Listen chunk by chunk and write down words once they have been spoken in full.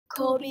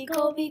Colby,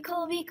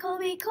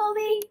 math.com.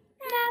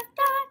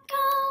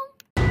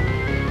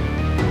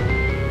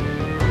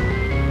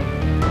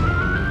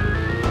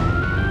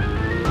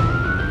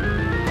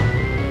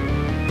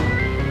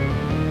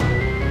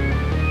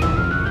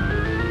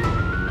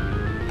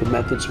 The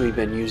methods we've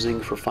been using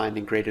for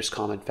finding greatest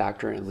common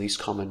factor and least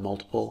common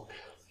multiple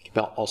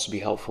can also be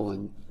helpful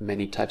in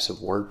many types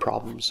of word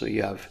problems. So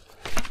you're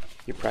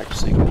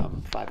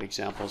practicing 5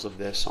 examples of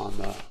this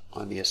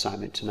on the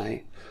assignment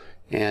tonight,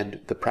 and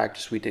the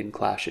practice we did in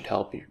class should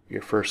help.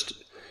 Your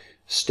first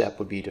step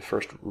would be to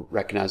first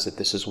recognize that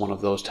this is one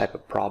of those type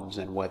of problems,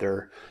 and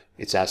whether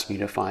it's asking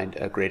you to find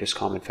a greatest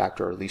common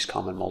factor or least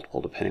common multiple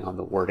depending on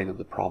the wording of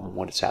the problem,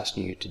 what it's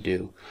asking you to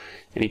do.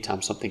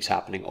 Anytime something's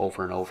happening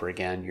over and over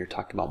again, you're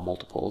talking about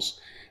multiples,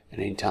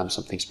 and anytime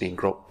something's being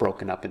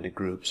broken up into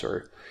groups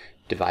or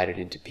divided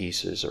into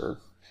pieces or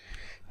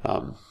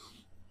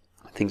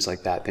things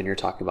like that, then you're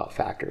talking about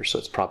factors. So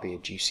it's probably a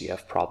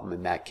GCF problem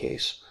in that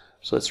case.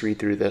 So let's read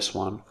through this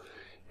one.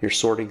 You're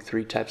sorting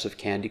 3 types of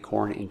candy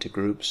corn into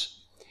groups.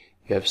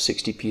 You have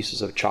 60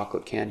 pieces of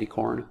chocolate candy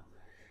corn,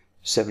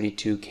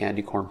 72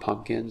 candy corn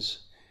pumpkins,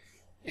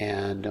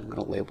 and I'm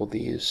going to label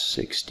these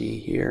 60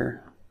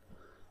 here,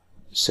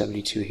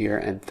 72 here,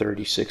 and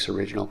 36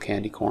 original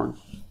candy corn.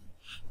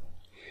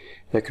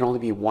 There can only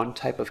be one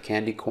type of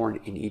candy corn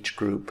in each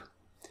group,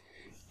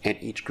 and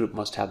each group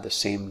must have the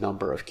same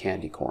number of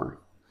candy corn.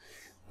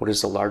 What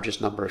is the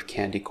largest number of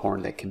candy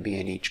corn that can be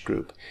in each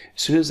group?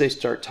 As soon as they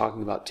start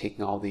talking about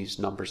taking all these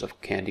numbers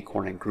of candy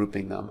corn and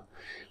grouping them,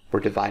 we're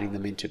dividing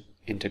them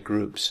into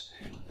groups.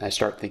 And I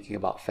start thinking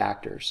about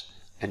factors.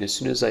 And as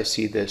soon as I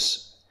see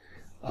this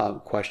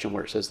question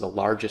where it says the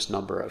largest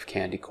number of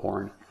candy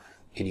corn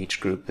in each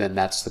group, then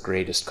that's the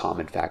greatest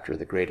common factor,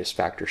 the greatest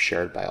factor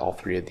shared by all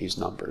 3 of these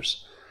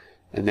numbers.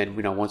 And then,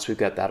 once we've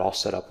got that all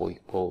set up,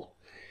 we'll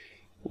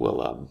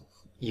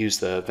use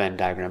the Venn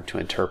diagram to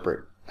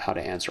interpret how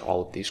to answer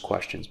all of these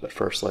questions. But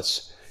first,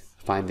 let's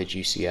find the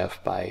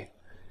GCF by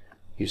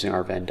using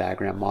our Venn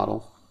diagram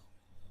model.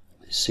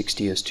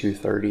 60 is 2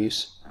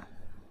 30s,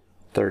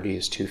 30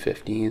 is 2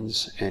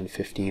 15s, and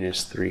 15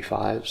 is 3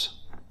 5s.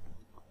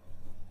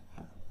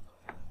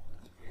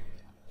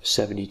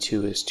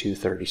 72 is 2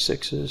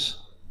 36s,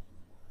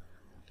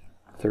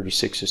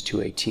 36 is 2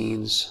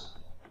 18s,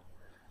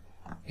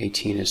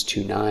 18 is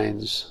 2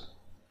 9s,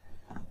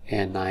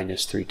 and 9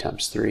 is 3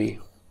 times 3.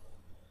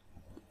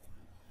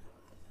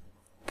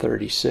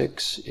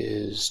 36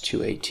 is 2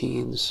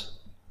 18s,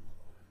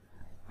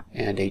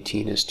 and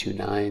 18 is 2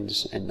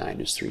 9s, and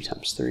 9 is 3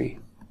 times 3.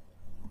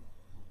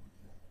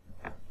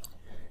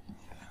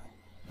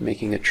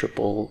 Making a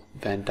triple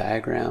Venn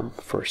diagram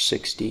for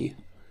 60,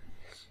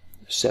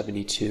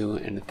 72,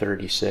 and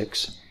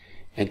 36,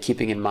 and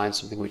keeping in mind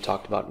something we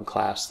talked about in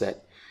class,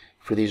 that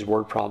for these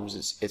word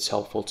problems it's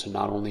helpful to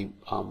not only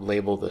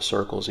label the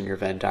circles in your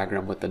Venn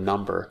diagram with the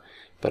number,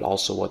 but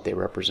also what they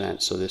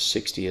represent. So this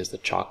 60 is the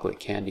chocolate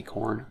candy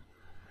corn,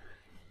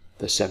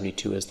 the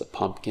 72 is the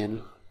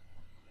pumpkin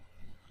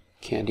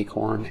candy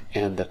corn,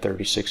 and the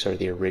 36 are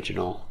the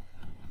original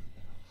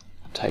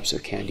types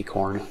of candy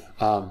corn.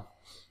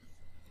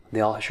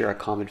 They all share a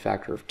common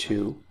factor of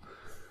 2,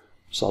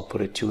 so I'll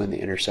put a 2 in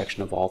the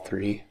intersection of all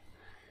 3.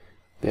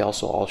 They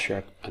also all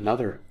share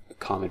another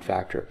common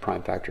factor, a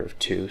prime factor of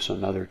 2, so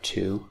another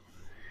 2.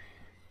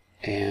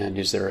 And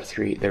is there a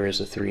 3? There is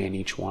a 3 in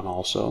each one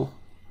also.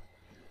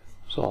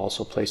 So I'll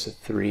also place a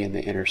 3 in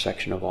the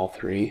intersection of all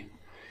 3.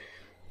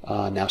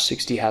 Now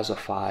 60 has a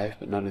 5,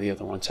 but none of the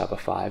other ones have a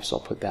 5, so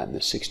I'll put that in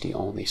the 60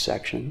 only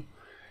section.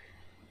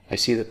 I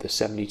see that the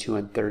 72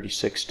 and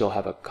 36 still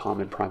have a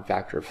common prime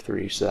factor of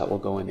 3, so that will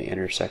go in the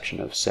intersection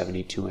of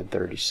 72 and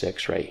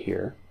 36 right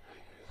here.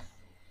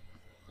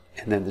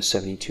 And then the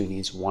 72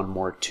 needs one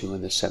more 2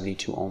 in the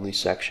 72 only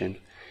section.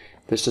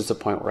 This is the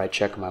point where I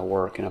check my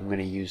work, and I'm going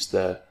to use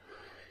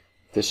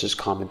this is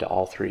common to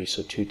all 3,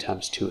 so 2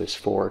 times 2 is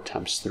 4,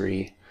 times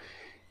 3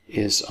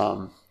 is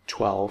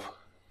 12,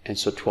 and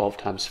so 12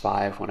 times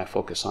 5, when I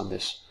focus on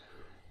this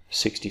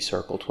 60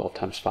 circle, 12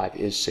 times 5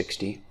 is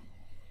 60.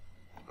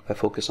 If I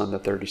focus on the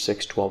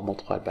 36, 12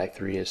 multiplied by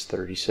 3 is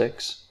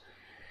 36.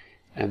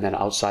 And then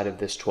outside of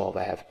this 12,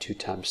 I have 2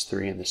 times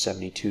 3 in the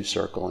 72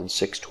 circle, and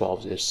 6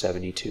 12s is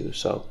 72.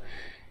 So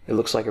it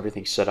looks like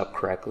everything's set up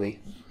correctly.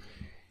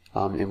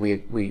 And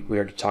we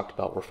already talked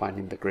about we're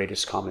finding the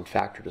greatest common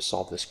factor to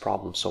solve this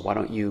problem. So why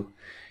don't you,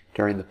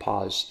 during the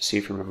pause, see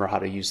if you remember how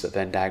to use the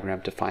Venn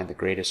diagram to find the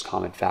greatest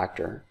common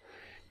factor.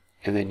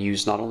 And then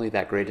use not only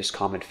that greatest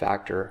common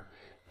factor,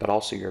 but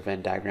also your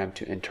Venn diagram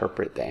to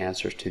interpret the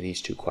answers to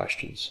these 2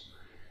 questions.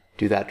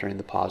 Do that during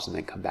the pause and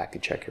then come back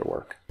and check your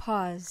work.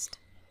 Paused.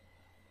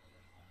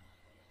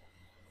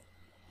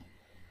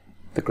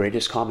 The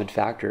greatest common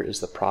factor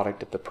is the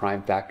product of the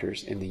prime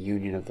factors in the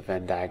union of the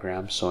Venn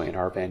diagram. So in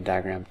our Venn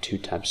diagram, 2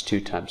 times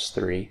 2 times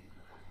 3,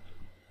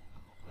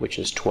 which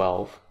is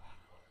 12.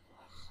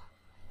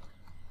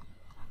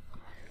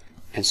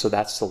 And so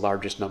that's the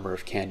largest number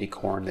of candy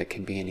corn that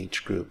can be in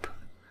each group.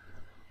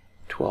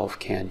 12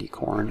 candy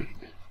corn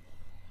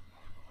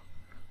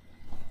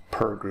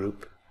per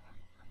group.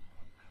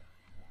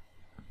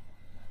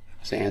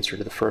 the answer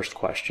to the first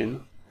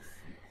question.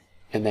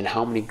 And then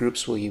how many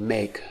groups will you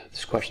make?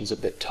 This question's a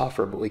bit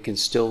tougher, but we can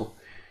still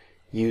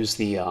use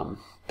the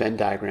Venn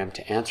diagram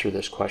to answer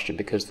this question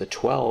because the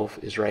 12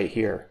 is right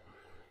here.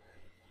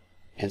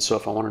 And so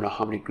if I want to know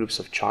how many groups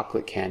of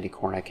chocolate candy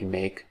corn I can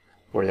make,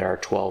 where there are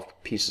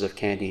 12 pieces of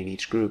candy in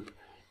each group,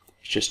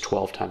 it's just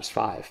 12 times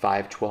 5.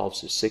 5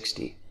 12s is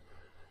 60.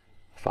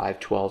 5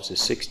 12s is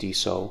 60,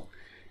 so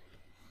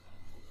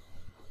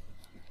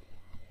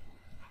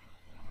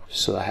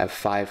I have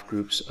 5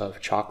 groups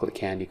of chocolate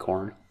candy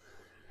corn.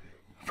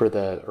 For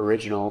the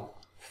original,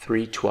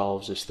 3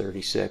 12s is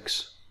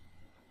 36.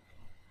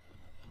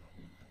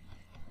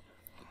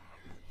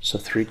 So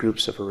 3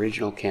 groups of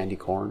original candy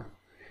corn.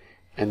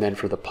 And then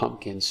for the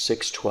pumpkin,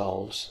 6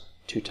 12s,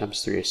 2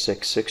 times 3 is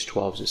 6, 6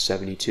 12s is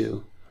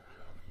 72.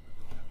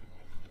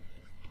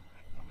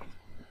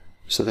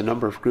 So the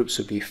number of groups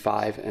would be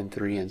 5 and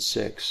 3 and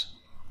 6.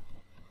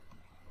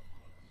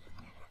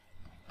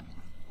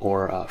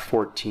 Or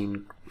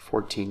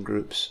 14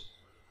 groups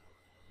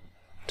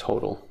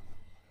total.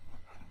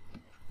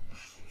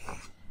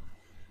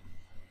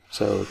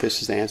 So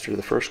this is the answer to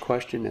the first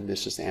question, and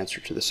this is the answer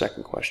to the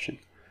second question.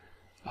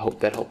 I hope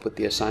that helped with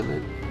the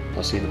assignment.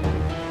 I'll see you in the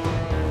morning.